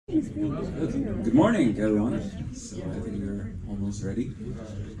Good morning, everyone. So I think we're almost ready.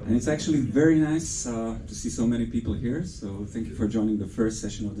 And it's actually very nice to see so many people here. So thank you for joining the first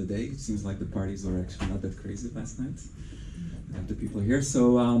session of the day. It seems like the parties were actually not that crazy last night. We have the people here.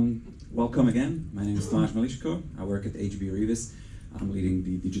 So welcome again. My name is Tomas Melisko. I work at Reavis. I'm leading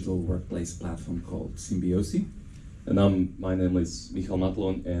the digital workplace platform called Symbiosi. And my name is Michal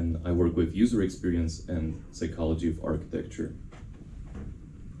Matlon, and I work with user experience and psychology of architecture.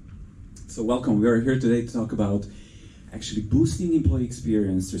 So welcome. We are here today to talk about actually boosting employee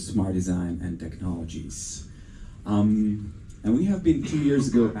experience through smart design and technologies. And we have been 2 years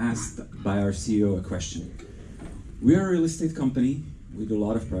ago asked by our CEO a question. We are a real estate company. We do a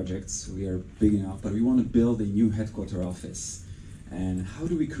lot of projects. We are big enough, but we want to build a new headquarter office. And how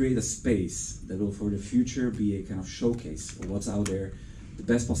do we create a space that will for the future be a kind of showcase of what's out there, the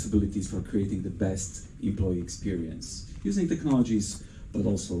best possibilities for creating the best employee experience, using technologies, but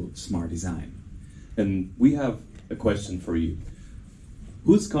also smart design. And we have a question for you.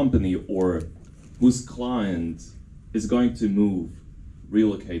 Whose company or whose client is going to move,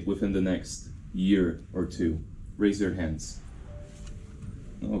 relocate within the next year or two? Raise your hands.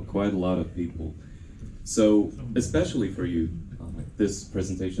 Oh, quite a lot of people. So, especially for you, this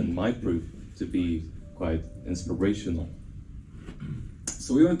presentation might prove to be quite inspirational.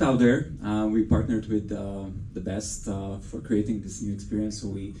 So we went out there, we partnered with the best for creating this new experience. So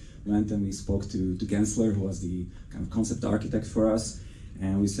we went and we spoke to Gensler, who was the kind of concept architect for us.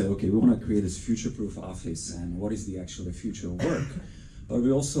 And we said, okay, we want to create this future-proof office, and what is the actual future of work? But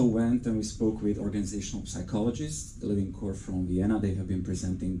we also went and we spoke with organizational psychologists, the Living Core from Vienna. They have been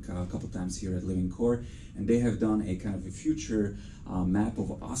presenting a couple times here at Living Core, and they have done a kind of a future map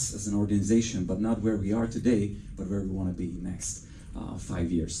of us as an organization, but not where we are today, but where we want to be next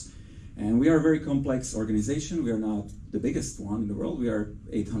 5 years. And we are a very complex organization. We are not the biggest one in the world. We are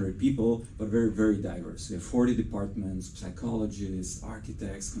 800 people, but very, very diverse. We have 40 departments, psychologists,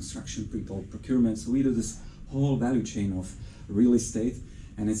 architects, construction people, procurement. So we do this whole value chain of real estate,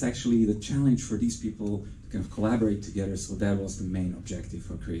 and it's actually the challenge for these people to kind of collaborate together. So that was the main objective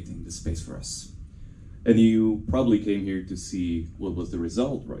for creating the space for us. And you probably came here to see what was the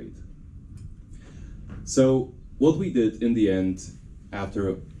result, right? So what we did in the end,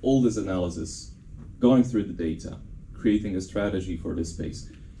 after all this analysis, going through the data, creating a strategy for this space,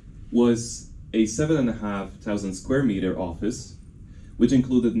 was a 7,500 square meter office, which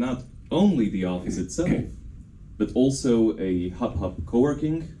included not only the office itself, but also a hub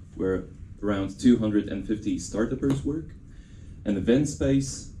co-working, where around 250 startuppers work, an event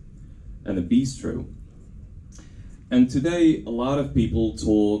space, and a bistro. And today, a lot of people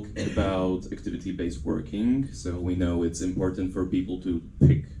talk about activity-based working, so we know it's important for people to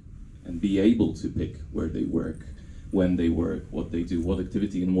pick and be able to pick where they work, when they work, what they do, what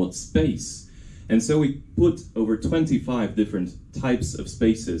activity, in what space. And so we put over 25 different types of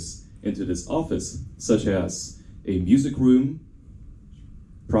spaces into this office, such as a music room,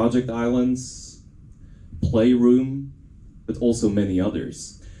 project islands, playroom, but also many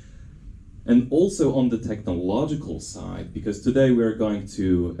others. And also on the technological side, because today we are going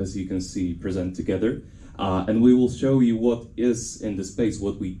to, as you can see, present together, and we will show you what is in the space,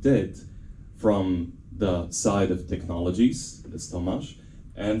 what we did from the side of technologies, that's Tomas,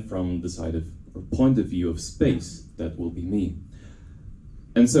 and from the side of, or point of view of space, that will be me.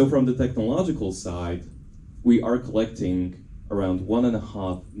 And so from the technological side, we are collecting around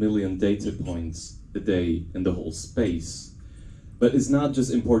 1.5 million data points a day in the whole space. But it's not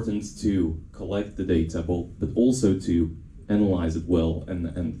just important to collect the data, but also to analyze it well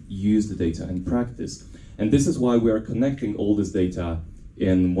and use the data in practice. And this is why we are connecting all this data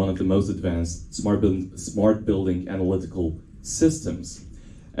in one of the most advanced smart building analytical systems.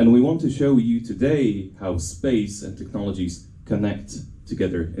 And we want to show you today how space and technologies connect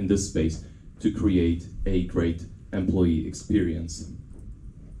together in this space to create a great employee experience.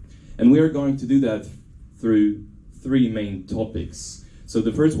 And we are going to do that through 3 main topics. So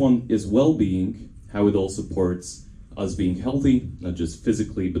the first one is well-being, how it all supports us being healthy, not just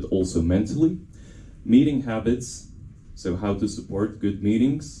physically, but also mentally. Meeting habits, so how to support good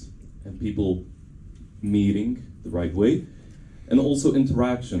meetings and people meeting the right way. And also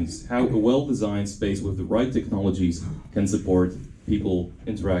interactions, how a well-designed space with the right technologies can support people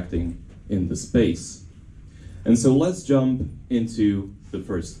interacting in the space. And so let's jump into the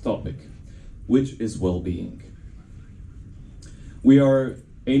first topic, which is well-being. We are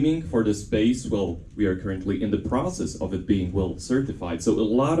aiming for the space, well, we are currently in the process of it being well certified, so a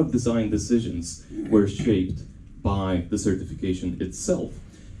lot of design decisions were shaped by the certification itself.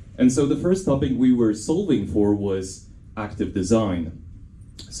 And so the first topic we were solving for was active design.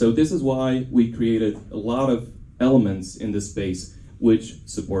 So this is why we created a lot of elements in this space which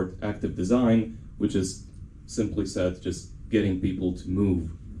support active design, which is simply said, just getting people to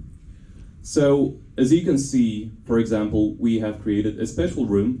move. So as you can see, for example, we have created a special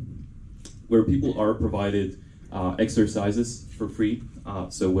room where people are provided exercises for free.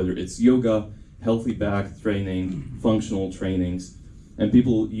 So whether it's yoga, healthy back training, functional trainings, and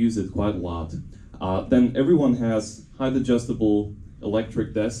people use it quite a lot. Then everyone has height adjustable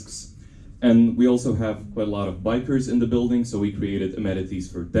electric desks, and we also have quite a lot of bikers in the building, so we created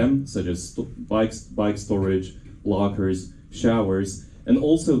amenities for them, such as bike storage, lockers, showers, and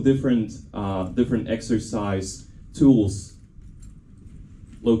also different exercise tools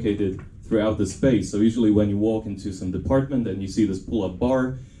located throughout the space. So usually when you walk into some department and you see this pull-up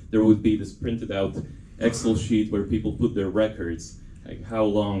bar, there would be this printed out Excel sheet where people put their records, like how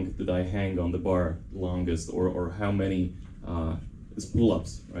long did I hang on the bar longest, or how many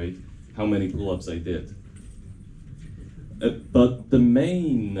pull-ups, right? How many pull-ups I did. But the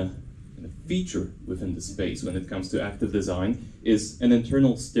main feature within the space when it comes to active design is an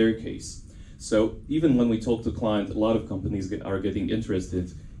internal staircase. So even when we talk to clients, a lot of companies are getting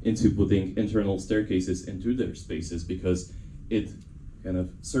interested into putting internal staircases into their spaces because it kind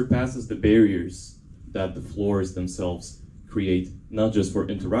of surpasses the barriers that the floors themselves create, not just for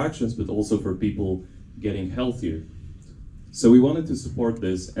interactions, but also for people getting healthier. So we wanted to support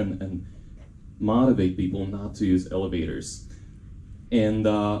this and motivate people not to use elevators. And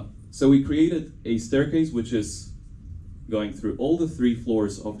so we created a staircase which is going through all the 3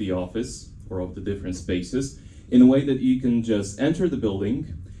 floors of the office or of the different spaces in a way that you can just enter the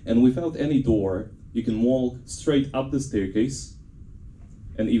building and without any door, you can walk straight up the staircase.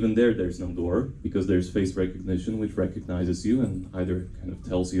 And even there's no door because there's face recognition which recognizes you and either kind of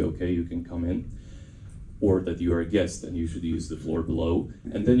tells you, okay, you can come in, or that you are a guest and you should use the floor below.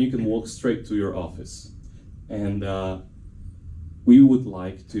 And then you can walk straight to your office. And we would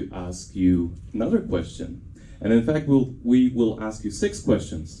like to ask you another question. And in fact, we will ask you 6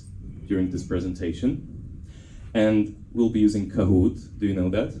 questions during this presentation. And we'll be using Kahoot. Do you know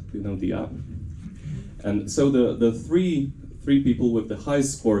that? Do you know the app? And so the three people with the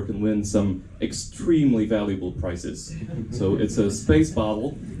highest score can win some extremely valuable prizes. So it's a space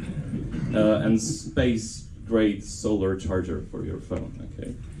bottle and space-grade solar charger for your phone,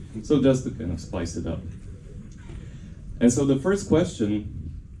 okay? So just to kind of spice it up. And so the first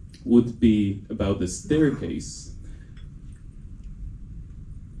question would be about the staircase.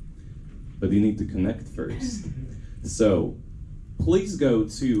 But you need to connect first. So please go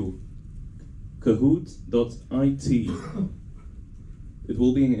to kahoot.it. It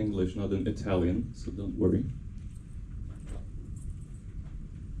will be in English, not in Italian, so don't worry.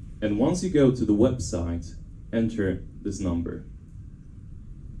 And once you go to the website, enter this number.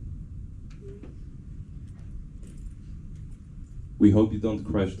 We hope you don't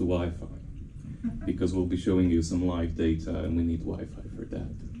crash the Wi-Fi, because we'll be showing you some live data and we need Wi-Fi for that.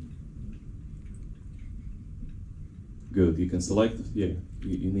 Good, you can select, you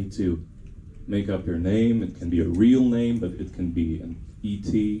need to make up your name. It can be a real name, but it can be an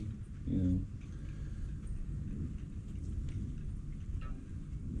ET, you know.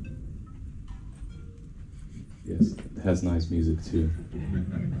 Yes, it has nice music too.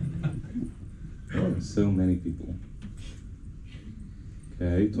 Oh, so many people.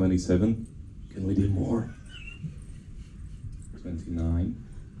 Okay, 27. Can we do more? 29,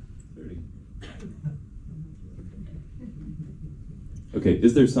 30. Okay,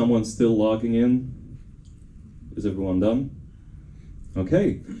 is there someone still logging in? Is everyone done?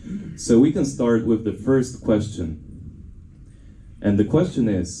 Okay, so we can start with the first question. And the question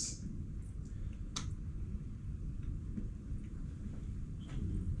is,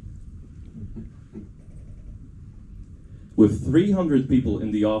 with 300 people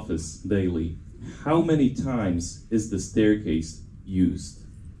in the office daily, how many times is the staircase used?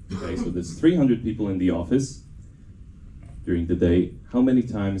 Okay, so there's 300 people in the office during the day. How many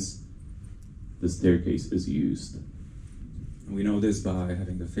times the staircase is used? We know this by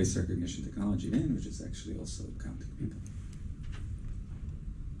having the face recognition technology in, which is actually also counting people.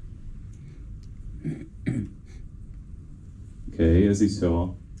 Okay, as you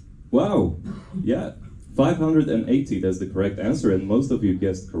saw. Wow, yeah, 580, that's the correct answer, and most of you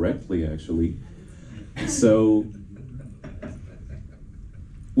guessed correctly, actually. So,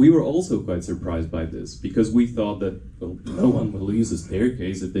 we were also quite surprised by this, because we thought that, well, no one will use a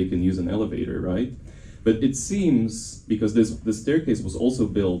staircase if they can use an elevator, right? But it seems, because the staircase was also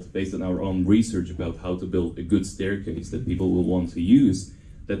built based on our own research about how to build a good staircase that people will want to use,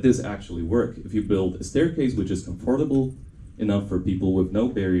 that this actually works. If you build a staircase which is comfortable enough for people with no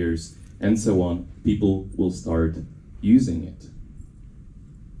barriers, and so on, people will start using it.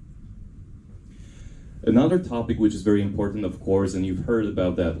 Another topic which is very important, of course, and you've heard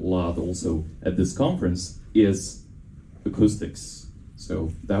about that a lot also at this conference, is acoustics.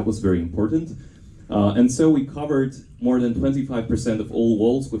 So that was very important. And so we covered more than 25% of all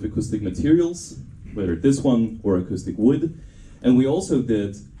walls with acoustic materials, whether this one or acoustic wood. And we also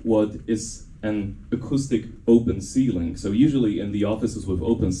did what is an acoustic open ceiling. So usually in the offices with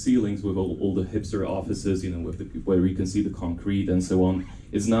open ceilings, with all the hipster offices, you know, with where you can see the concrete and so on,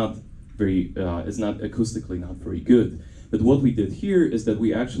 it's not acoustically not very good. But what we did here is that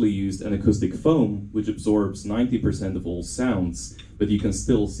we actually used an acoustic foam, which absorbs 90% of all sounds, but you can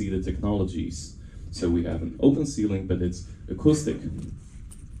still see the technologies. So we have an open ceiling, but it's acoustic.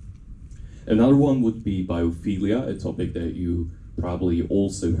 Another one would be biophilia, a topic that you probably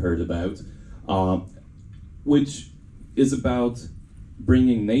also heard about, which is about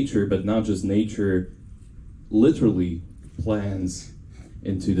bringing nature, but not just nature, literally plants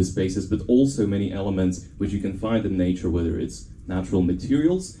into the spaces, but also many elements which you can find in nature, whether it's natural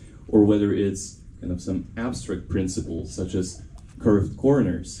materials or whether it's kind of some abstract principles such as curved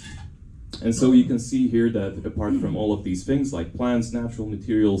corners. And so you can see here that apart from all of these things like plants, natural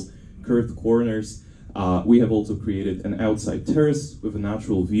materials, curved corners, we have also created an outside terrace with a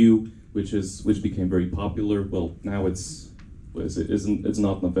natural view, which became very popular. Well, now it's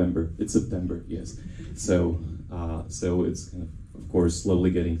not November, it's September, yes. So it's kind of course,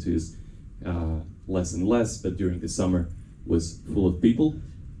 slowly getting to less and less, but during the summer was full of people.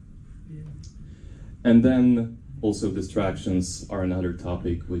 Yeah. And then also distractions are another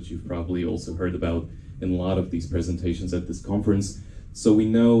topic which you've probably also heard about in a lot of these presentations at this conference. So we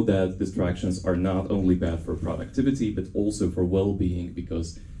know that distractions are not only bad for productivity, but also for well-being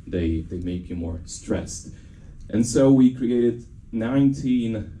because they make you more stressed. And so we created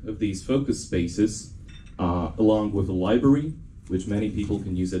 19 of these focus spaces along with a library, which many people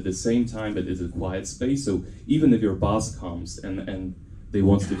can use at the same time, but it's a quiet space. So even if your boss comes and they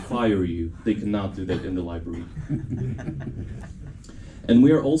want to fire you, they cannot do that in the library. And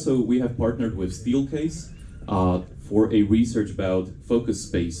we have partnered with Steelcase for a research about focus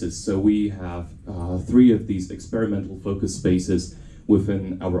spaces. So we have 3 of these experimental focus spaces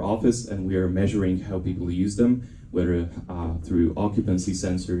within our office, and we are measuring how people use them, whether through occupancy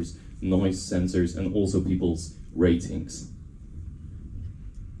sensors, noise sensors, and also people's ratings.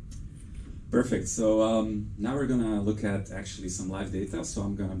 Perfect. So now we're going to look at actually some live data. So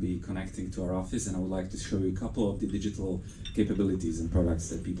I'm going to be connecting to our office, and I would like to show you a couple of the digital capabilities and products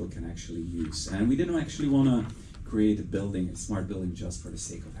that people can actually use. And we didn't actually want to create a smart building just for the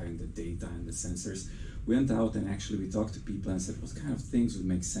sake of having the data and the sensors. We went out and actually we talked to people and said, what kind of things would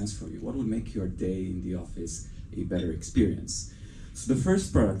make sense for you? What would make your day in the office a better experience? So the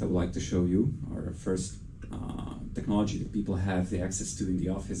first product I would like to show you, or first technology that people have the access to in the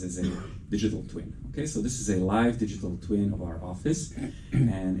office, is a digital twin. Okay, so this is a live digital twin of our office,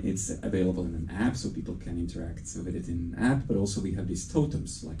 and it's available in an app, so people can interact with it in an app, but also we have these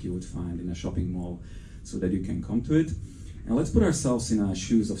totems like you would find in a shopping mall so that you can come to it. And let's put ourselves in the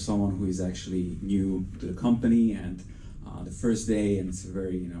shoes of someone who is actually new to the company and the first day, and it's a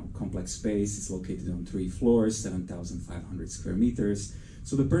very complex space. It's located on 3 floors, 7,500 square meters.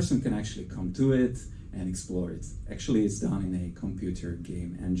 So the person can actually come to it and explore it. Actually, it's done in a computer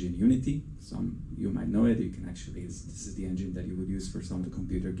game engine, Unity. You might know it. You can actually, this is the engine that you would use for some of the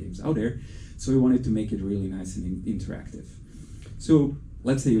computer games out there. So we wanted to make it really nice and interactive. So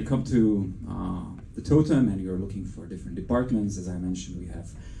let's say you come to the totem and you're looking for different departments. As I mentioned, we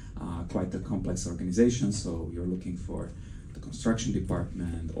have quite a complex organization. So you're looking for the construction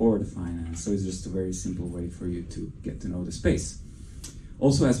department or the finance. So it's just a very simple way for you to get to know the space.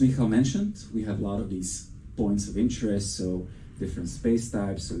 Also, as Michal mentioned, we have a lot of these points of interest, so different space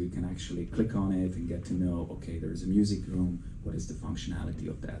types, so you can actually click on it and get to know, okay, there's a music room, what is the functionality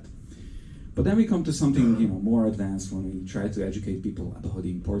of that? But then we come to something more advanced when we try to educate people about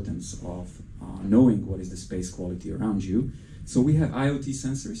the importance of knowing what is the space quality around you. So we have IoT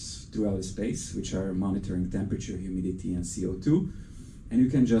sensors throughout the space, which are monitoring temperature, humidity, and CO2, and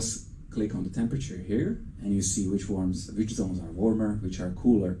you can just click on the temperature here, and you see which zones are warmer, which are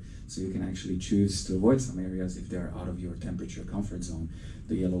cooler. So you can actually choose to avoid some areas if they are out of your temperature comfort zone.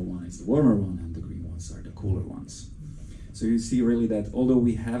 The yellow one is the warmer one, and the green ones are the cooler ones. So you see really that although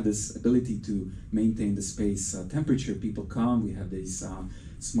we have this ability to maintain the space temperature, people come, we have these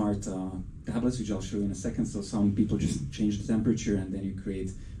smart tablets, which I'll show you in a second. So some people just change the temperature, and then you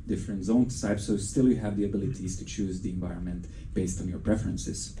create different zone types. So still you have the abilities to choose the environment based on your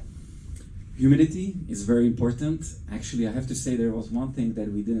preferences. Humidity is very important. Actually, I have to say there was one thing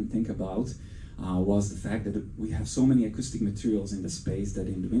that we didn't think about, was the fact that we have so many acoustic materials in the space that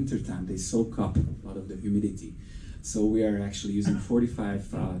in the wintertime they soak up a lot of the humidity. So we are actually using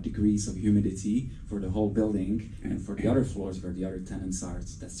 45 degrees of humidity for the whole building, and for the other floors where the other tenants are,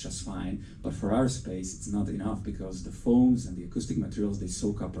 that's just fine. But for our space, it's not enough because the foams and the acoustic materials, they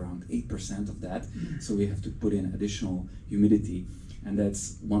soak up around 8% of that. So we have to put in additional humidity. And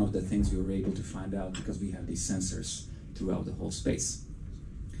that's one of the things we were able to find out because we have these sensors throughout the whole space.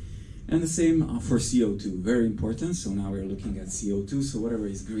 And the same for CO2, very important. So now we're looking at CO2, so whatever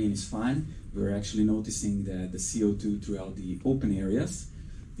is green is fine. We're actually noticing that the CO2 throughout the open areas,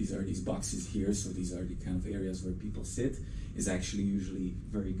 these are these boxes here, so these are the kind of areas where people sit, is actually usually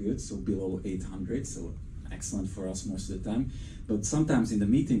very good, so below 800, so excellent for us most of the time. But sometimes in the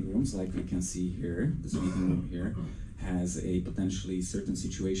meeting rooms, like we can see here, this meeting room here, has a potentially certain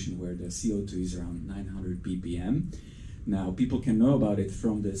situation where the CO2 is around 900 ppm. Now, people can know about it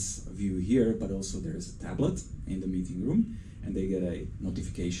from this view here, but also there is a tablet in the meeting room, and they get a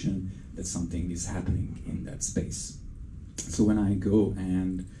notification that something is happening in that space. So when I go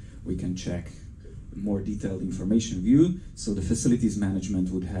and we can check more detailed information view, so the facilities management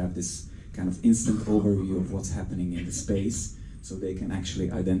would have this kind of instant overview of what's happening in the space, so they can actually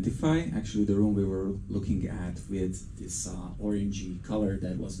identify. Actually, the room we were looking at with this orangey color,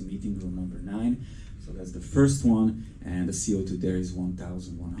 that was the meeting room number 9. So that's the first one, and the CO2 there is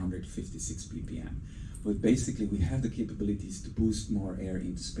 1,156 ppm. But basically, we have the capabilities to boost more air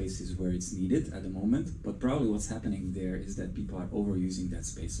into spaces where it's needed at the moment, but probably what's happening there is that people are overusing that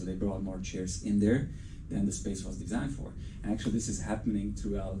space, so they brought more chairs in there than the space was designed for. And actually, this is happening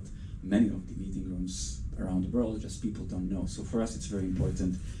throughout many of the meeting rooms around the world, just people don't know. So for us, it's very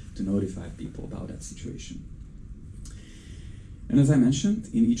important to notify people about that situation. And as I mentioned,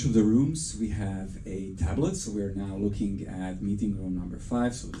 in each of the rooms, we have a tablet. So we're now looking at meeting room number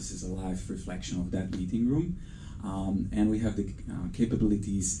 5. So this is a live reflection of that meeting room. And we have the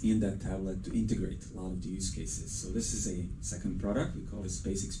capabilities in that tablet to integrate a lot of the use cases. So this is a second product. We call it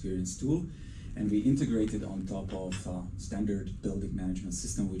Space Experience Tool. And we integrate it on top of standard building management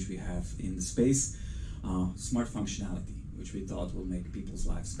system, which we have in the space, smart functionality, which we thought will make people's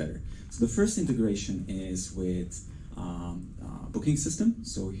lives better. So the first integration is with booking system.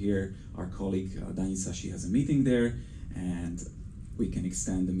 So here our colleague Danica, she has a meeting there, and we can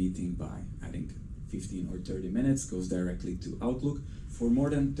extend the meeting by adding 15 or 30 minutes, goes directly to Outlook. For more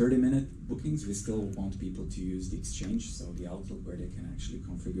than 30-minute bookings, we still want people to use the Exchange, so the Outlook, where they can actually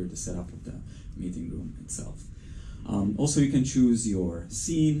configure the setup of the meeting room itself. Also, you can choose your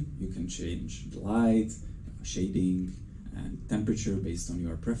scene, you can change the light, shading, and temperature based on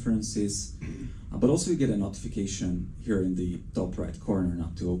your preferences. But also you get a notification here in the top right corner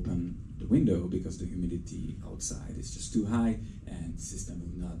not to open the window because the humidity outside is just too high and the system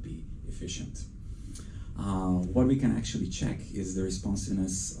will not be efficient. What we can actually check is the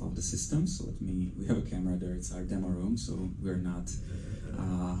responsiveness of the system. So we have a camera there, it's our demo room, so we're not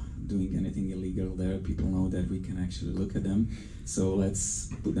doing anything illegal there. People know that we can actually look at them. So let's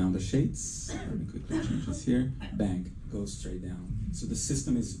put down the shades. Let me quickly change this here. Bang, goes straight down. So the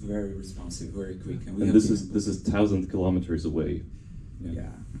system is very responsive, very quick. And this is 1,000 kilometers away. Yeah,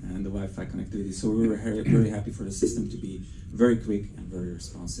 and the Wi-Fi connectivity. So we were very happy for the system to be very quick and very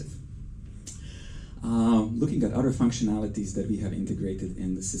responsive. Looking at other functionalities that we have integrated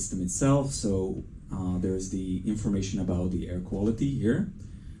in the system itself, so there's the information about the air quality here.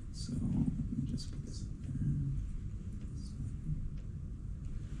 So let me just put this up there.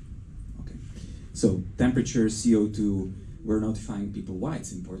 Okay, so temperature, CO2, we're notifying people why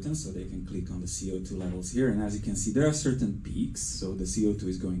it's important, so they can click on the CO2 levels here, and as you can see, there are certain peaks, so the CO2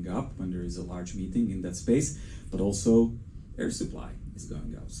 is going up when there is a large meeting in that space, but also air supply is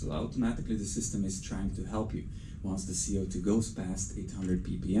going up. So automatically the system is trying to help you. Once the CO2 goes past 800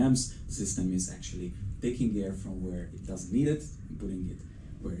 ppms, the system is actually taking air from where it doesn't need it and putting it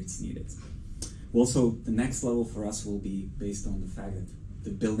where it's needed. Also, the next level for us will be based on the fact that the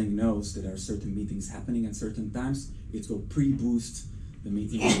building knows that there are certain meetings happening at certain times. It will pre-boost the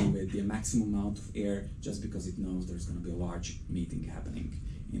meeting room with the maximum amount of air just because it knows there's going to be a large meeting happening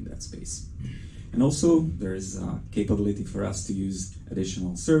in that space. And also, there is a capability for us to use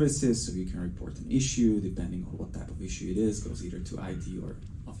additional services, so you can report an issue, depending on what type of issue it is, goes either to IT or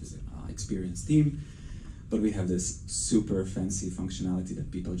Office Experience team. But we have this super fancy functionality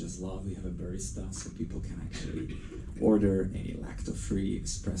that people just love. We have a barista, so people can actually order a lacto-free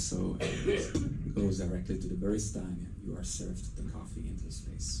espresso, and it goes directly to the barista, and you are served the coffee into the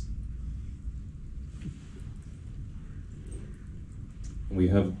space. We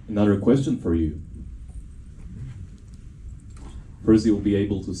have another question for you. First, you'll be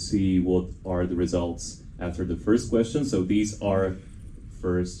able to see what are the results after the first question. So these are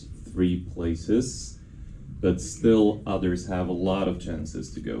first 3 places, but still others have a lot of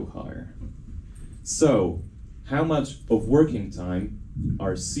chances to go higher. So, how much of working time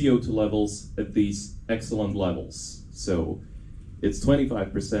are CO2 levels at these excellent levels? So, it's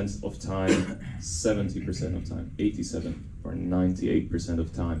 25% of time, 70% of time, 87 or 98%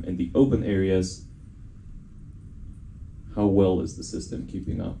 of time. In the open areas, how well is the system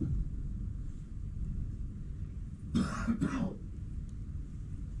keeping up?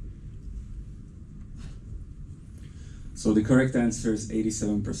 So the correct answer is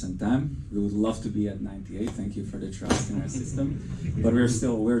 87% time. We would love to be at 98. Thank you for the trust in our system. But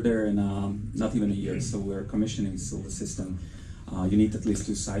we're there in not even a year, so we're commissioning still the system. You need at least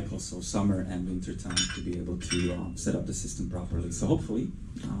 2 cycles, so summer and winter time, to be able to set up the system properly. So hopefully,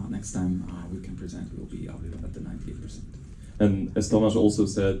 next time we can present, we'll be up at the 98%. And as Tomas also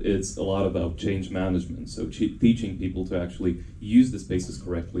said, it's a lot about change management. So teaching people to actually use the spaces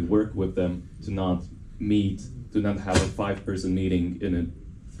correctly, work with them, to not have a 5-person meeting in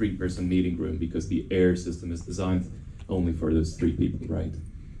a 3-person meeting room, because the air system is designed only for those 3 people, right?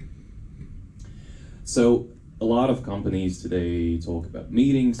 So a lot of companies today talk about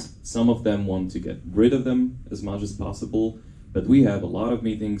meetings. Some of them want to get rid of them as much as possible, but we have a lot of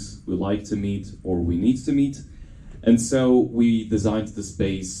meetings. We like to meet, or we need to meet. And so we designed the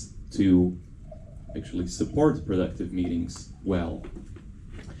space to actually support productive meetings well.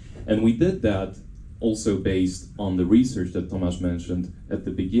 And we did that also based on the research that Tomas mentioned at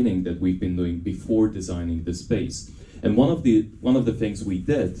the beginning that we've been doing before designing the space. And one of the things we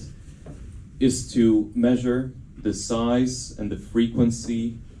did is to measure the size and the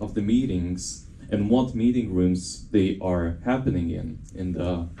frequency of the meetings and what meeting rooms they are happening in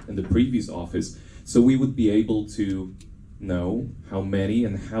the previous office. So we would be able to know how many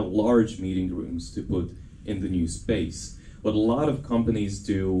and how large meeting rooms to put in the new space. What a lot of companies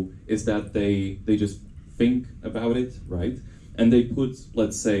do is that they just think about it, right? And they put,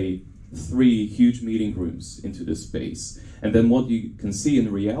 let's say, 3 huge meeting rooms into the space. And then what you can see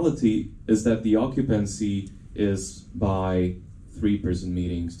in reality is that the occupancy is by 3-person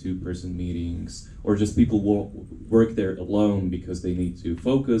meetings, 2-person meetings, or just people work there alone because they need to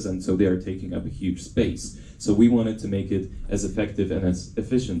focus, and so they are taking up a huge space. So we wanted to make it as effective and as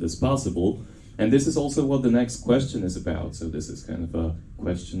efficient as possible. And this is also what the next question is about. So this is kind of a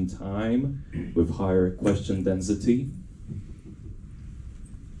question time with higher question density.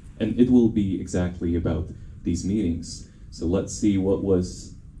 And it will be exactly about these meetings. So let's see what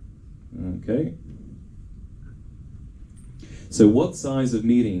was, okay. So what size of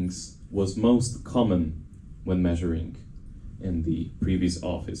meetings was most common when measuring in the previous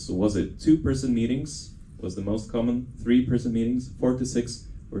office? So was it 2-person meetings was the most common, 3-person meetings, 4 to 6,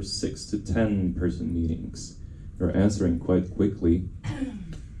 or 6 to 10-person meetings? You're answering quite quickly.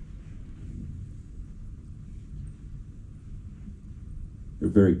 You're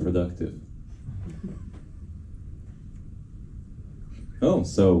very productive. Oh,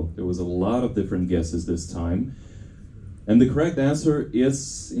 so there was a lot of different guesses this time. And the correct answer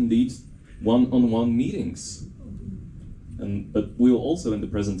is indeed one-on-one meetings. But we'll also in the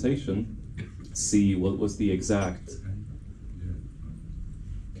presentation see what was the exact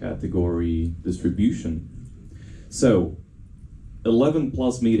category distribution. So 11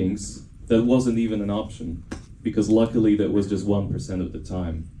 plus meetings, that wasn't even an option, because luckily that was just 1% of the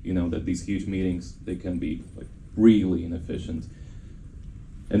time. You know that these huge meetings, they can be like really inefficient.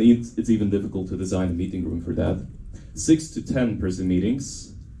 And it's even difficult to design a meeting room for that. 6 to 10-person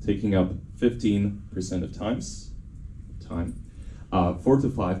meetings, taking up 15% of time. 4 to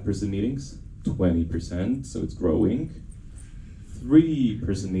 5-person meetings, 20%, so it's growing.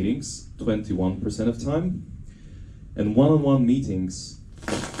 3-person meetings, 21% of time. And one-on-one meetings,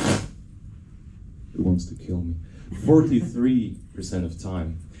 who wants to kill me? 43% of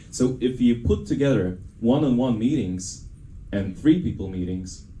time. So if you put together one-on-one meetings and 3-people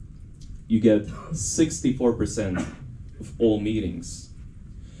meetings, you get 64% of all meetings.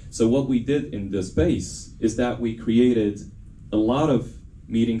 So what we did in the space is that we created a lot of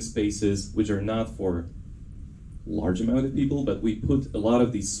meeting spaces which are not for large amount of people, but we put a lot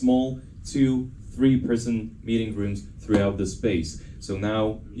of these small 2-3-person meeting rooms throughout the space. So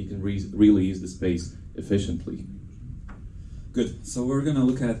now you can really use the space efficiently. Good. So we're going to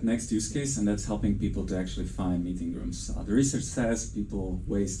look at next use case, and that's helping people to actually find meeting rooms. The research says people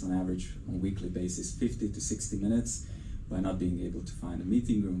waste on average on a weekly basis 50 to 60 minutes by not being able to find a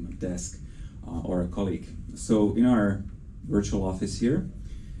meeting room, a desk, or a colleague. So in our virtual office here.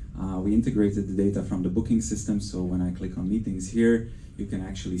 We integrated the data from the booking system, so when I click on meetings here, you can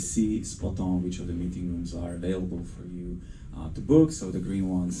actually see spot on which of the meeting rooms are available for you to book. So the green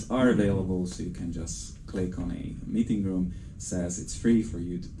ones are available, so you can just click on a meeting room, says it's free for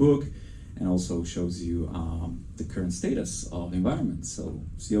you to book, and also shows you the current status of the environment, so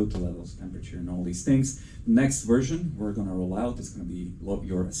CO2 levels, temperature, and all these things. Next version we're going to roll out is going to be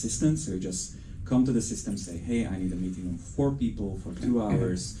your assistant, so you just come to the system, say, hey, I need a meeting room for 4 people for 2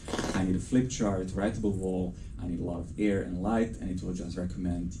 hours, I need a flip chart, writable wall, I need a lot of air and light, and it will just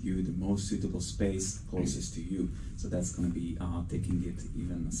recommend you the most suitable space closest to you. So that's going to be taking it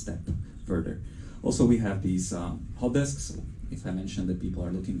even a step further. Also, we have these hot desks. So if I mentioned that people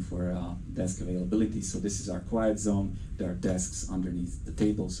are looking for desk availability, so this is our quiet zone. There are desks underneath the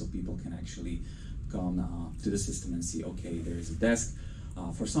table, so people can actually come to the system and see, okay, there is a desk.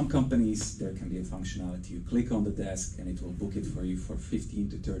 For some companies, there can be a functionality. You click on the desk and it will book it for you for 15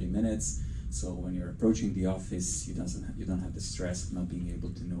 to 30 minutes. So when you're approaching the office, you don't have the stress of not being able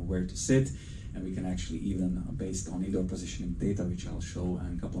to know where to sit. And we can actually even, based on indoor positioning data, which I'll show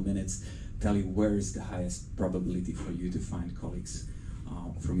in a couple of minutes, tell you where is the highest probability for you to find colleagues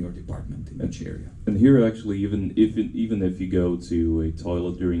from your department in each area. And here actually, even if you go to a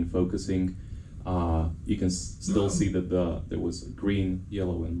toilet during focusing, you can still see that there was a green,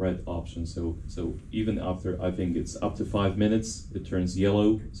 yellow, and red option. So even after, I think it's up to 5 minutes, it turns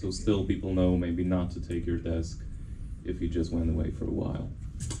yellow. So still people know maybe not to take your desk if you just went away for a while.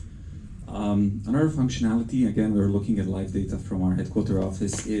 Another functionality, again, we're looking at live data from our headquarter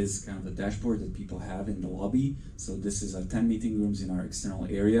office, is kind of the dashboard that people have in the lobby. So this is 10 meeting rooms in our external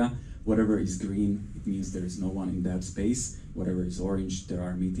area. Whatever is green, it means there is no one in that space. Whatever is orange, there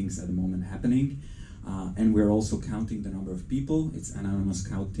are meetings at the moment happening. And we're also counting the number of people. It's anonymous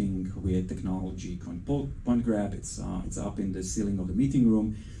counting with technology called point grab. It's up in the ceiling of the meeting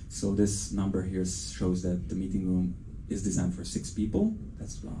room. So this number here shows that the meeting room is designed for 6 people.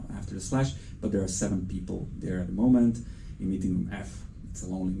 That's after the slash, but there are 7 people there at the moment. In meeting room F, it's a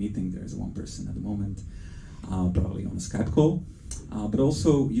lonely meeting. There's 1 person at the moment, probably on a Skype call. But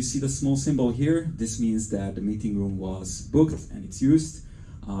also, you see the small symbol here. This means that the meeting room was booked and it's used,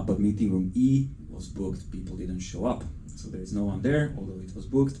 but meeting room E was booked, people didn't show up. So there's no one there, although it was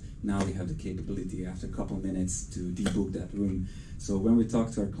booked. Now we have the capability after a couple of minutes to debook that room. So when we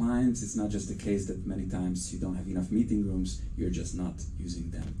talk to our clients, it's not just the case that many times you don't have enough meeting rooms, you're just not using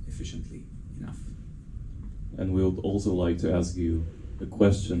them efficiently enough. And we would also like to ask you a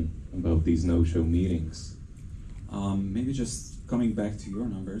question about these no-show meetings. Maybe just coming back to your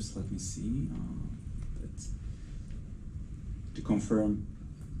numbers, let me see. To confirm,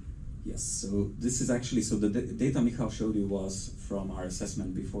 yes, so this is actually, so the data Michal showed you was from our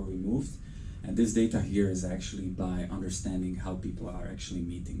assessment before we moved. And this data here is actually by understanding how people are actually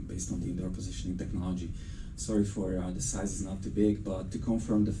meeting based on the indoor positioning technology. Sorry for the size is not too big, but to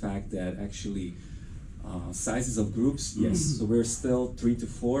confirm the fact that actually sizes of groups, yes, so we're still 3 to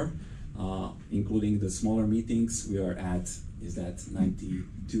 4, including the smaller meetings, we are at, is that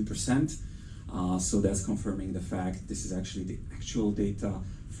 92%? So that's confirming the fact this is actually the actual data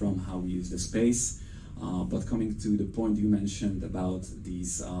from how we use the space. But coming to the point you mentioned about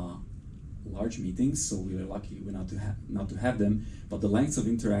these large meetings, so we are lucky we're not to have them, but the lengths of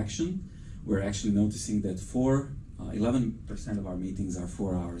interaction, we're actually noticing that 11% of our meetings are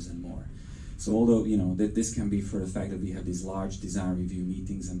 4 hours and more. So although, you know, that this can be for the fact that we have these large design review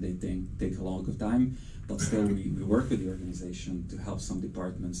meetings and they take a long time, but still we work with the organization to help some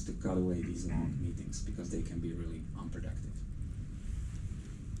departments to cut away these long meetings because they can be really unproductive.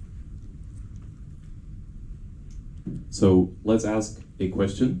 So let's ask a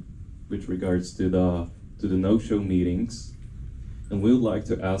question with regards to the no-show meetings, and we would like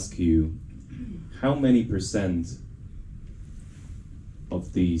to ask you how many %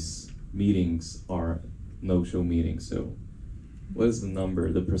 of these meetings are no-show meetings. So what is the number,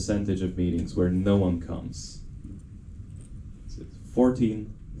 the percentage of meetings where no one comes? Is it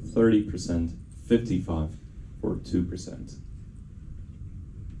 14, 30%, 55, or 2%?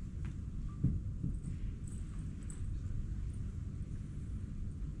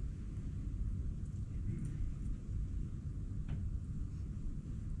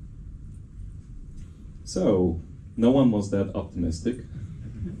 So, no one was that optimistic.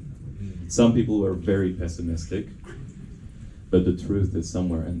 Some people were very pessimistic, but the truth is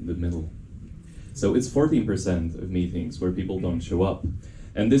somewhere in the middle. So it's 14% of meetings where people don't show up.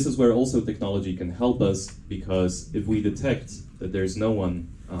 And this is where also technology can help us, because if we detect that there's no one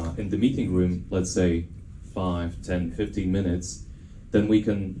in the meeting room, let's say 5, 10, 15 minutes, then we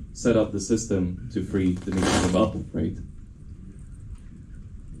can set up the system to free the meeting room up, right?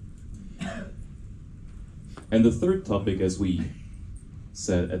 And the third topic, as we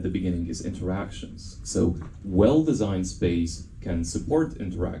said at the beginning, is interactions. So well-designed space can support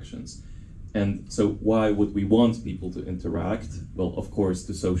interactions. And so why would we want people to interact? Well, of course,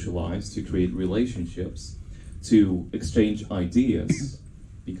 to socialize, to create relationships, to exchange ideas.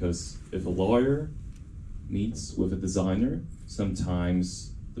 Because if a lawyer meets with a designer,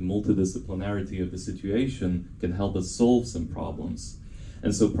 sometimes the multidisciplinarity of the situation can help us solve some problems.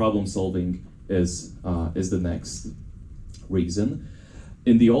 And so problem solving is the next reason.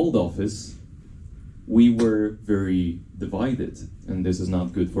 In the old office, we were very divided, and this is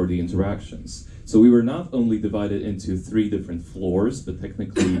not good for the interactions. So we were not only divided into 3 different floors, but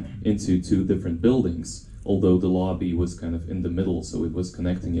technically into 2 different buildings, although the lobby was kind of in the middle, so it was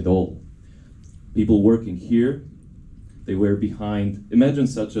connecting it all. People working here, they were behind, imagine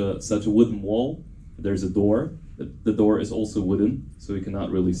such a wooden wall. There's a door. The door is also wooden, so you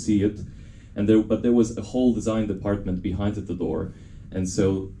cannot really see it. But there was a whole design department behind the door, and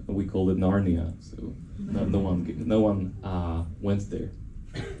so we called it Narnia. So no one went there.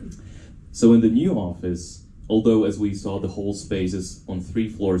 So in the new office, although as we saw the whole space is on 3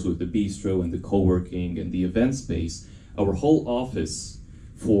 floors with the bistro and the co-working and the event space, our whole office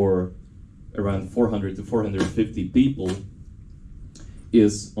for around 400 to 450 people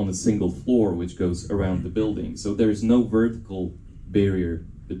is on a single floor which goes around the building. So there's no vertical barrier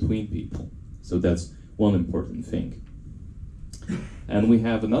between people. So that's one important thing. And we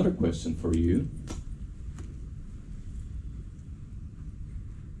have another question for you.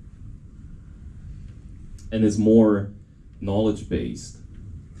 And is more knowledge-based.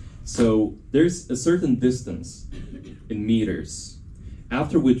 So there's a certain distance in meters,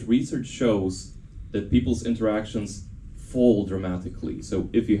 after which research shows that people's interactions fall dramatically. So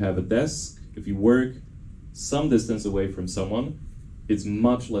if you have a desk, if you work some distance away from someone, it's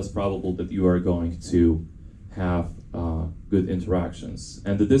much less probable that you are going to have good interactions.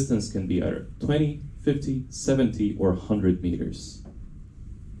 And the distance can be either 20, 50, 70, or 100 meters.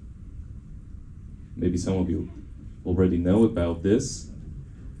 Maybe some of you already know about this.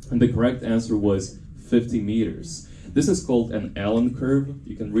 And the correct answer was 50 meters. This is called an Allen curve.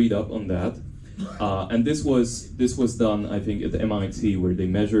 You can read up on that. And this was done, I think, at MIT, where they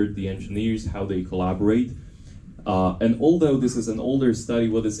measured the engineers, how they collaborate. And although this is an older study,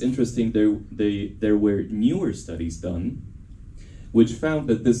 what is interesting, there were newer studies done, which found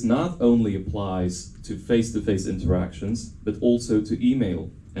that this not only applies to face-to-face interactions, but also to email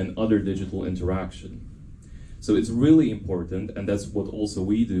and other digital interaction. So it's really important, and that's what also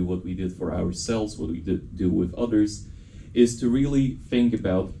we do, what we did for ourselves, what we do with others, is to really think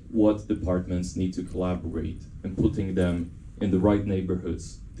about what departments need to collaborate and putting them in the right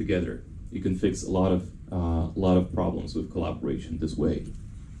neighborhoods together. You can fix a lot of problems with collaboration this way.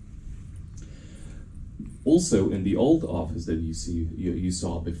 Also, in the old office that you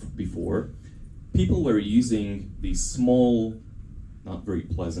saw before, people were using these small, not very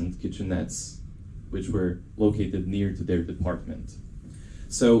pleasant kitchenettes, which were located near to their department.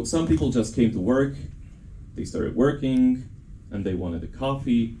 So some people just came to work, they started working, and they wanted a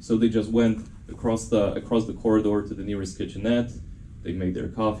coffee, so they just went across the corridor to the nearest kitchenette, they made their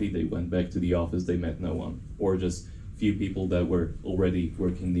coffee, they went back to the office, they met no one, or just few people that were already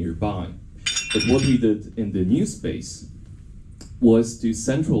working nearby. But what we did in the new space was to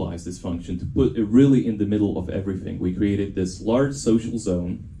centralize this function, to put it really in the middle of everything. We created this large social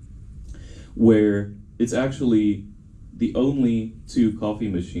zone where it's actually the only 2 coffee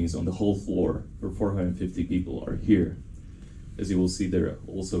machines on the whole floor for 450 people are here. As you will see, there are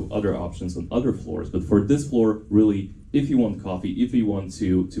also other options on other floors, but for this floor, really, if you want coffee, if you want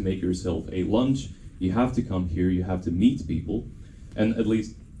to make yourself a lunch, you have to come here, you have to meet people, and at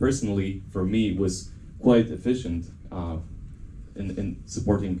least personally, for me, was quite efficient in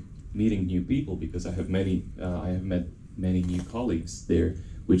supporting meeting new people, because I have met many new colleagues there,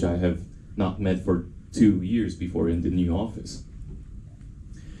 which I have not met for 2 years before in the new office.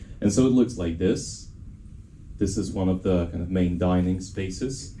 And so it looks like this. This is one of the kind of main dining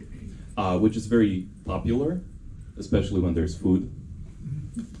spaces, which is very popular, especially when there's food,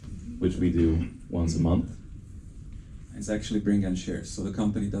 which we do once a month. It's actually bring and share, so the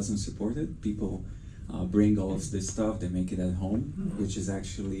company doesn't support it. People bring all of this stuff, they make it at home, which is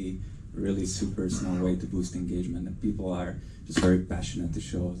actually really super small way to boost engagement, and people are just very passionate to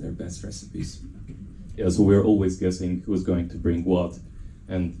show their best recipes. Yeah, so we're always guessing who's going to bring what,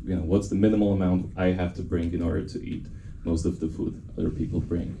 and what's the minimal amount I have to bring in order to eat most of the food other people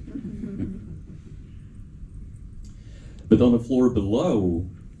bring. But on the floor below,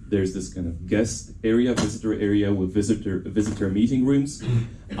 There's this kind of guest area, visitor area with visitor meeting rooms,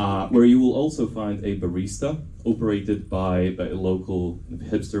 where you will also find a barista operated by a local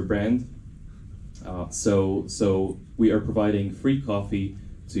hipster brand. So we are providing free coffee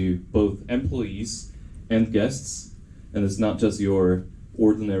to both employees and guests, and it's not just your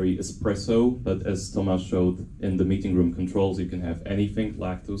ordinary espresso, but as Tomas showed in the meeting room controls, you can have anything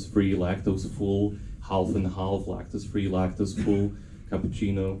lactose-free, lactose-full, half and half, lactose-free, lactose-full,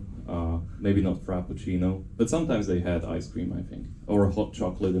 cappuccino, maybe not frappuccino, but sometimes they had ice cream, I think, or hot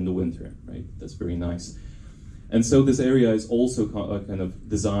chocolate in the winter, right? That's very nice. And so this area is also kind of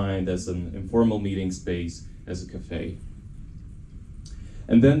designed as an informal meeting space, as a cafe.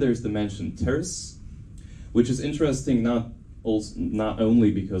 And then there's the mentioned terrace, which is interesting not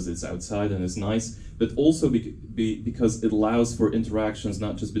only because it's outside and it's nice, but also because it allows for interactions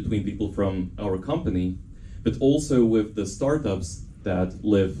not just between people from our company, but also with the startups that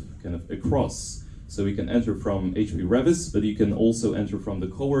live kind of across. So we can enter from HP Reavis, but you can also enter from the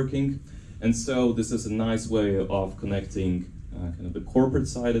co-working. And so this is a nice way of connecting kind of the corporate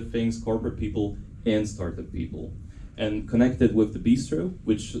side of things, corporate people and startup people. And connected with the bistro,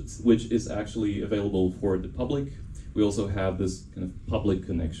 which is actually available for the public. We also have this kind of public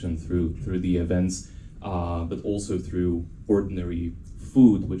connection through the events, but also through ordinary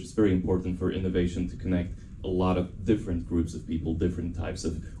food, which is very important for innovation to connect a lot of different groups of people, different types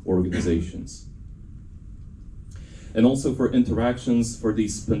of organizations. And also for interactions, for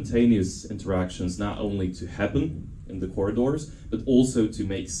these spontaneous interactions, not only to happen in the corridors, but also to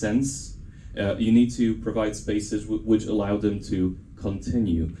make sense. You need to provide spaces which allow them to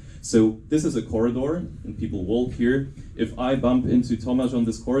continue. So this is a corridor, and people walk here. If I bump into Tomas on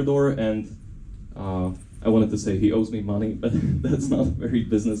this corridor, and I wanted to say he owes me money, but that's not very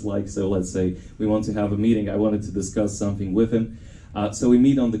business-like, so let's say we want to have a meeting, I wanted to discuss something with him. So we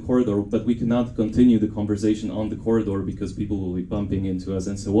meet on the corridor, but we cannot continue the conversation on the corridor because people will be bumping into us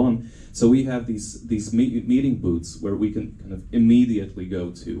and so on. So we have these meeting booths where we can kind of immediately go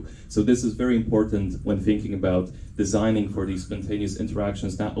to. So this is very important when thinking about designing for these spontaneous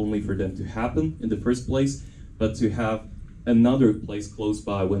interactions, not only for them to happen in the first place, but to have another place close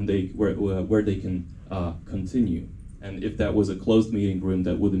by where they can continue. And if that was a closed meeting room,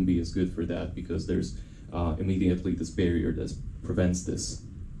 that wouldn't be as good for that because there's immediately this barrier that prevents this.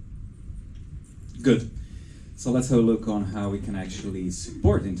 Good. So let's have a look on how we can actually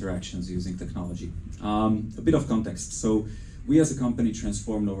support interactions using technology. A bit of context. So we as a company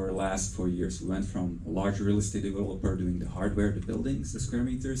transformed over the last 4 years. We went from a large real estate developer doing the hardware, the buildings, the square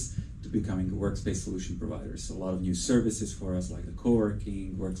meters, to becoming a workspace solution provider. So a lot of new services for us like the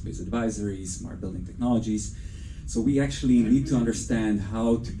co-working, workspace advisory, smart building technologies. So we actually need to understand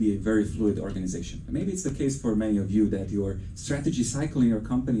how to be a very fluid organization. And maybe it's the case for many of you that your strategy cycle in your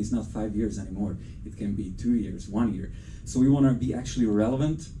company is not 5 years anymore. It can be 2 years, 1 year. So we want to be actually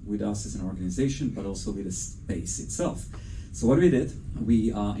relevant with us as an organization, but also with the space itself. So what we did,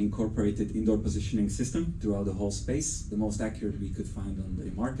 we incorporated indoor positioning system throughout the whole space, the most accurate we could find on the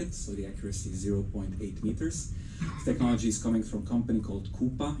market. So the accuracy is 0.8 meters. This technology is coming from a company called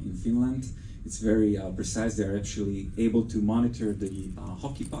Kupa in Finland. It's very precise. They're actually able to monitor the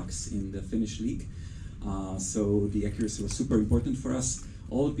hockey pucks in the Finnish league. So the accuracy was super important for us.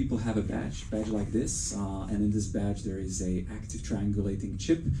 All the people have a badge like this, and in this badge there is a active triangulating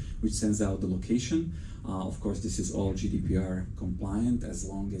chip which sends out the location. Of course, this is all GDPR compliant. As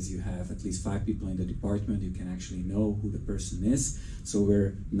long as you have at least 5 people in the department, you can actually know who the person is. So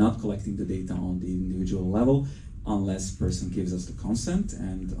we're not collecting the data on the individual level unless person gives us the consent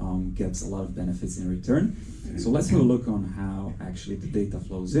and gets a lot of benefits in return. So let's have a look on how actually the data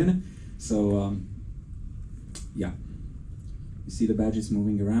flows in. So yeah, you see the badges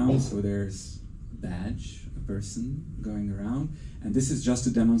moving around. So there's a badge, a person going around. And this is just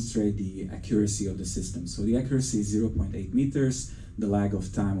to demonstrate the accuracy of the system. So the accuracy is 0.8 meters. The lag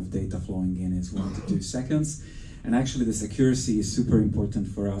of time of data flowing in is 1 to 2 seconds. And actually this accuracy is super important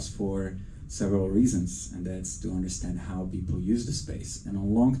for us for several reasons, and that's to understand how people use the space. And on a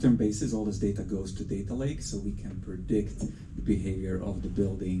long-term basis, all this data goes to data lake, so we can predict the behavior of the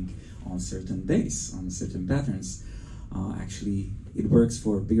building on certain days, on certain patterns. Actually, it works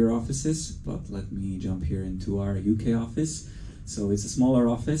for bigger offices, but let me jump here into our UK office. So it's a smaller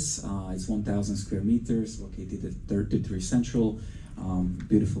office. It's 1,000 square meters, located at 33 Central,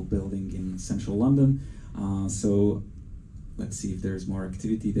 beautiful building in central London. So let's see if there's more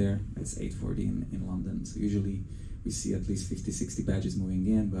activity there. It's 8:40 in London, so usually we see at least 50, 60 badges moving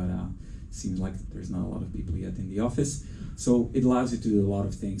in, but Seems like there's not a lot of people yet in the office. So it allows you to do a lot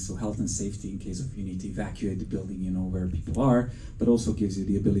of things. So health and safety in case of you need to evacuate the building, you know where people are, but also gives you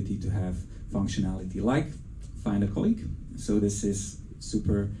the ability to have functionality like find a colleague. So this is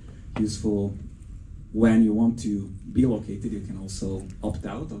super useful when you want to be located. You can also opt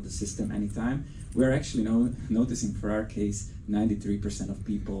out of the system anytime. We're actually noticing for our case, 93% of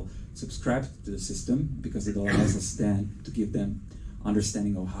people subscribe to the system because it allows us then to give them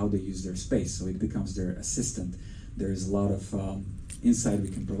understanding of how they use their space. So it becomes their assistant. There is a lot of insight we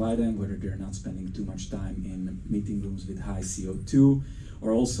can provide them, whether they're not spending too much time in meeting rooms with high CO2,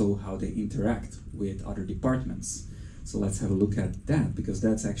 or also how they interact with other departments. So let's have a look at that, because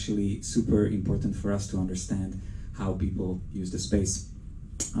that's actually super important for us to understand how people use the space.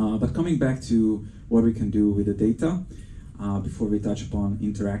 But coming back to what we can do with the data, before we touch upon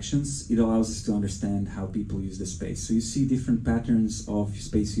interactions, it allows us to understand how people use the space. So you see different patterns of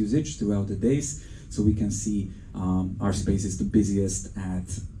space usage throughout the days. So we can see our space is the busiest at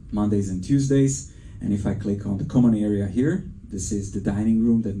Mondays and Tuesdays. And if I click on the common area here, this is the dining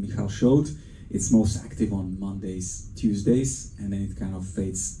room that Michal showed. It's most active on Mondays, Tuesdays, and then it kind of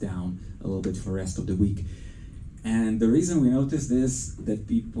fades down a little bit for the rest of the week. And the reason we noticed is that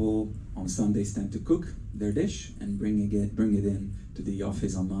people on Sundays tend to cook their dish and bring it in to the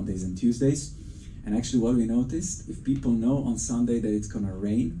office on Mondays and Tuesdays. And actually what we noticed, if people know on Sunday that it's gonna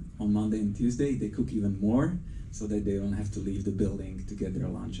rain on Monday and Tuesday, they cook even more so that they don't have to leave the building to get their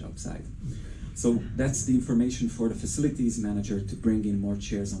lunch outside. So that's the information for the facilities manager to bring in more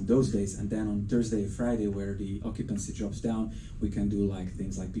chairs on those days. And then on Thursday, Friday, where the occupancy drops down, we can do like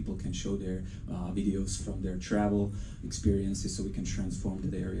things like people can show their videos from their travel experiences, so we can transform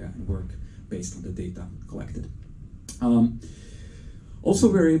the area and work based on the data collected.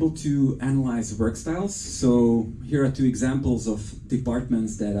 Also, we're able to analyze work styles. So here are two examples of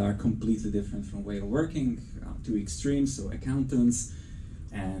departments that are completely different from way of working, two extremes, so accountants.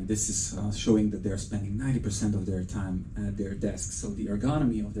 And this is showing that they're spending 90% of their time at their desks. So the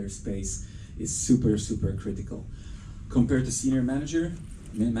ergonomy of their space is super, super critical. Compared to senior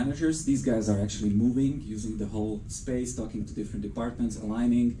managers, these guys are actually moving, using the whole space, talking to different departments,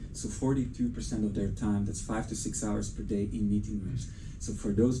 aligning. So 42% of their time, that's 5 to 6 hours per day in meeting rooms. So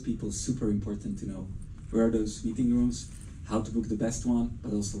for those people, super important to know where are those meeting rooms, how to book the best one,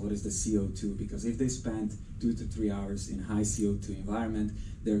 but also what is the CO2, because if they spend 2 to 3 hours in high CO2 environment,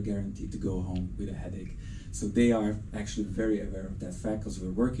 they're guaranteed to go home with a headache. So they are actually very aware of that fact, because we're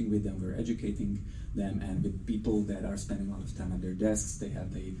working with them, we're educating them, and with people that are spending a lot of time at their desks, they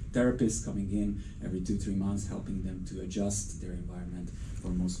have a therapist coming in every 2-3 months, helping them to adjust their environment for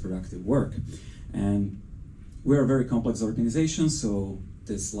most productive work. And we're a very complex organization, so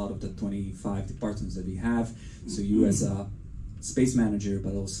there's a lot of the 25 departments that we have. So you as a space manager,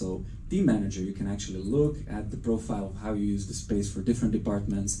 but also team manager, you can actually look at the profile of how you use the space for different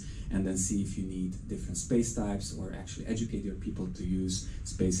departments, and then see if you need different space types, or actually educate your people to use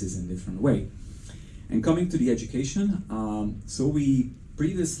spaces in a different way. And coming to the education, so we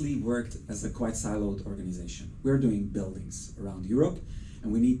previously worked as a quite siloed organization. We're doing buildings around Europe,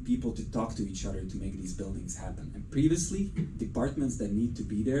 and we need people to talk to each other to make these buildings happen. And previously, departments that need to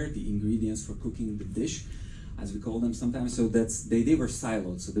be there, the ingredients for cooking the dish, as we call them sometimes, so they were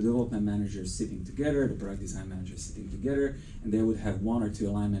siloed. So the development managers sitting together, the product design managers sitting together, and they would have 1 or 2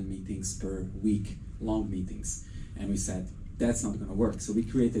 alignment meetings per week, long meetings. And we said, that's not gonna work. So we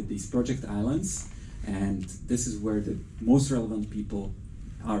created these project islands, and this is where the most relevant people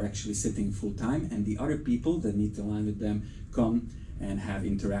are actually sitting full time, and the other people that need to align with them come and have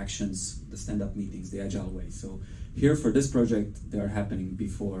interactions, the stand-up meetings, the agile way. So here for this project, they're happening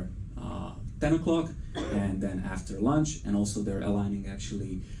before 10 o'clock and then after lunch, and also they're aligning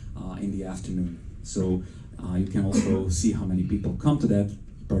actually in the afternoon. So you can also see how many people come to that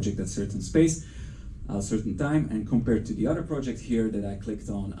project at certain space, a certain time, and compared to the other project here that I clicked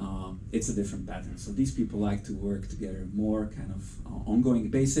on, it's a different pattern. So these people like to work together more kind of ongoing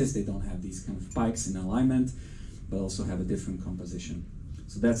basis. They don't have these kind of spikes in alignment, but also have a different composition.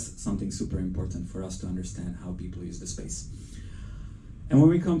 So that's something super important for us to understand how people use the space. And when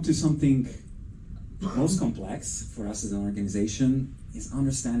we come to something most complex for us as an organization, is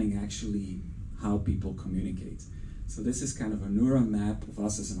understanding actually how people communicate. So this is kind of a neural map of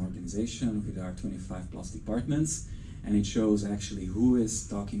us as an organization with our 25 plus departments, and it shows actually who is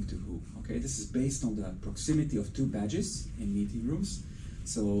talking to who. Okay, this is based on the proximity of 2 badges in meeting rooms.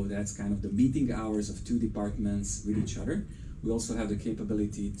 So that's kind of the meeting hours of 2 departments with each other. We also have the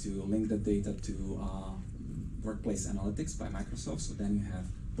capability to link that data to Workplace Analytics by Microsoft. So then you have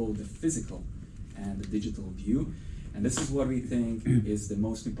both the physical and the digital view. And this is what we think is the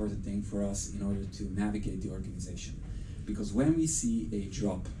most important thing for us in order to navigate the organization. Because when we see a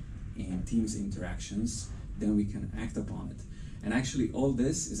drop in Teams interactions, then we can act upon it. And actually all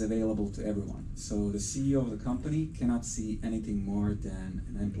this is available to everyone. So the CEO of the company cannot see anything more than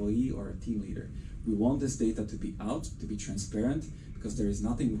an employee or a team leader. We want this data to be out, to be transparent, because there is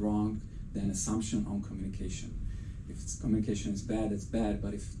nothing wrong than assumption on communication. If communication is bad, it's bad,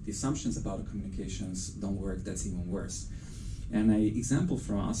 but if the assumptions about the communications don't work, that's even worse. And an example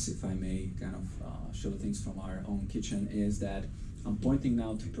from us, if I may kind of show things from our own kitchen, is that I'm pointing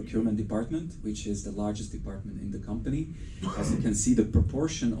now to procurement department, which is the largest department in the company. As you can see, the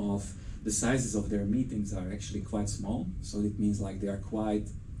proportion of the sizes of their meetings are actually quite small. So it means like they are quite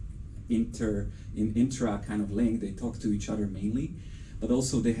intra kind of link. They talk to each other mainly, but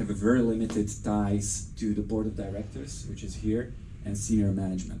also they have a very limited ties to the board of directors, which is here, and senior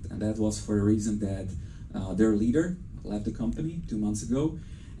management. And that was for a reason that their leader left the company 2 months ago,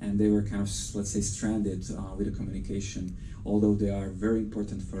 and they were kind of, let's say, stranded with the communication, although they are very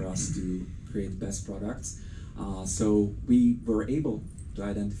important for us to create best products. So we were able to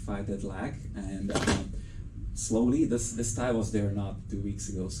identify that lag, and slowly, this tie was there not 2 weeks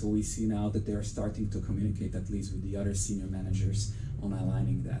ago, so we see now that they are starting to communicate at least with the other senior managers on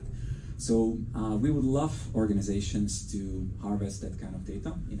aligning that. So we would love organizations to harvest that kind of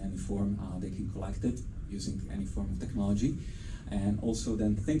data in any form. They can collect it using any form of technology, and also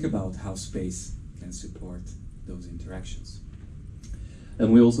then think about how space can support those interactions.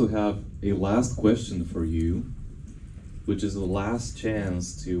 And we also have a last question for you, which is the last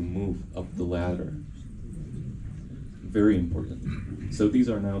chance to move up the ladder. Very important. So these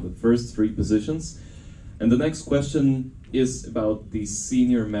are now the first 3 positions. And the next question is about the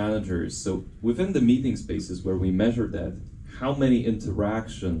senior managers. So within the meeting spaces where we measure that, how many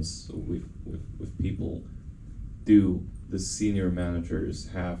interactions with people do the senior managers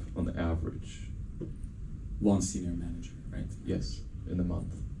have on average? 1 senior manager, right? Yes, in a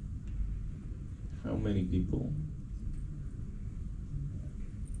month. How many people?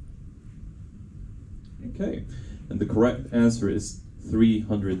 Okay, and the correct answer is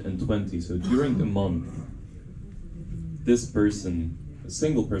 320. So during a month, this person, a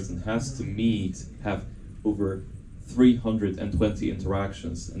single person, has to have over 320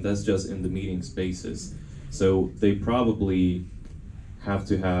 interactions, and that's just in the meeting spaces. So they probably have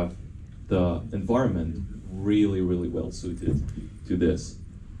to have the environment really, really well suited to this.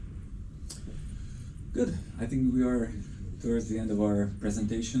 Good. I think we are towards the end of our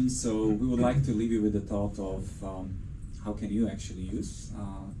presentation, so we would like to leave you with the thought of how can you actually use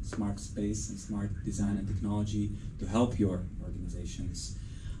smart space and smart design and technology to help your organizations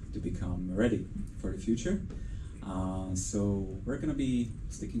to become ready for the future. So we're going to be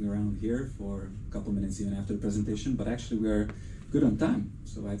sticking around here for a couple minutes even after the presentation, but actually we are good on time,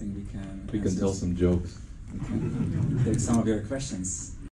 so I think we can tell some jokes. We can take some of your questions.